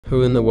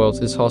Who in the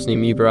world is Hosni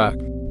Mubarak?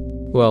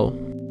 Well,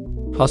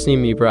 Hosni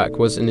Mubarak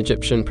was an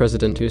Egyptian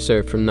president who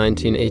served from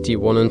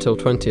 1981 until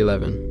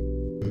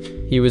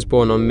 2011. He was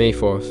born on May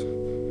 4th,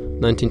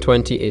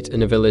 1928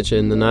 in a village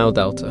in the Nile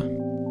Delta.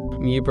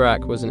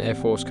 Mubarak was an Air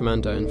Force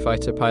commander and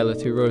fighter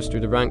pilot who rose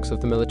through the ranks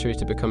of the military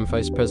to become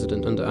vice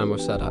president under Anwar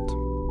Sadat.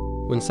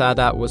 When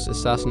Sadat was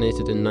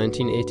assassinated in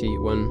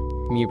 1981,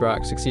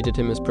 Mubarak succeeded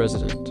him as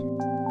president.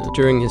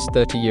 During his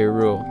 30-year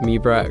rule,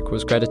 Mubarak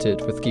was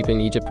credited with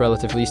keeping Egypt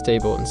relatively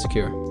stable and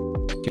secure.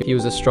 He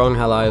was a strong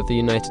ally of the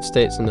United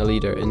States and a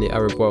leader in the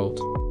Arab world.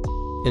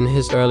 In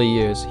his early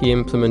years, he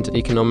implemented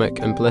economic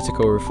and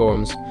political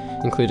reforms,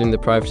 including the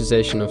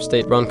privatization of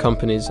state-run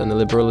companies and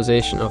the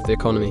liberalization of the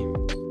economy.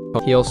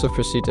 He also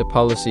pursued a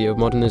policy of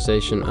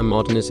modernization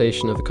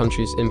of the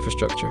country's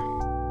infrastructure.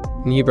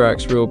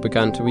 Mubarak's rule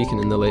began to weaken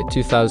in the late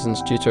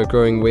 2000s due to a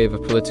growing wave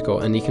of political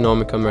and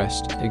economic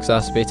unrest,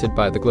 exacerbated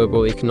by the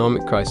global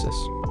economic crisis.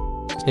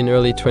 In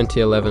early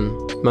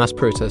 2011, mass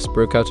protests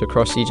broke out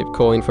across Egypt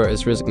calling for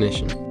his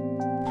resignation.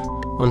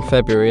 On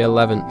February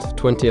 11,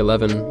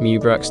 2011,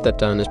 Mubarak stepped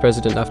down as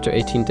president after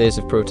 18 days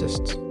of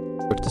protests.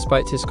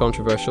 Despite his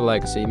controversial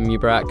legacy,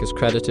 Mubarak is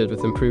credited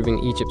with improving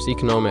Egypt's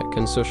economic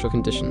and social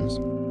conditions.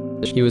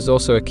 He was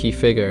also a key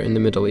figure in the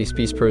Middle East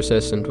peace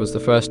process and was the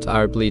first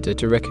Arab leader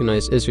to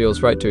recognize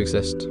Israel's right to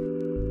exist.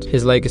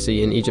 His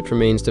legacy in Egypt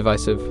remains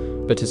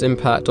divisive, but his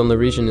impact on the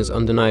region is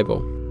undeniable.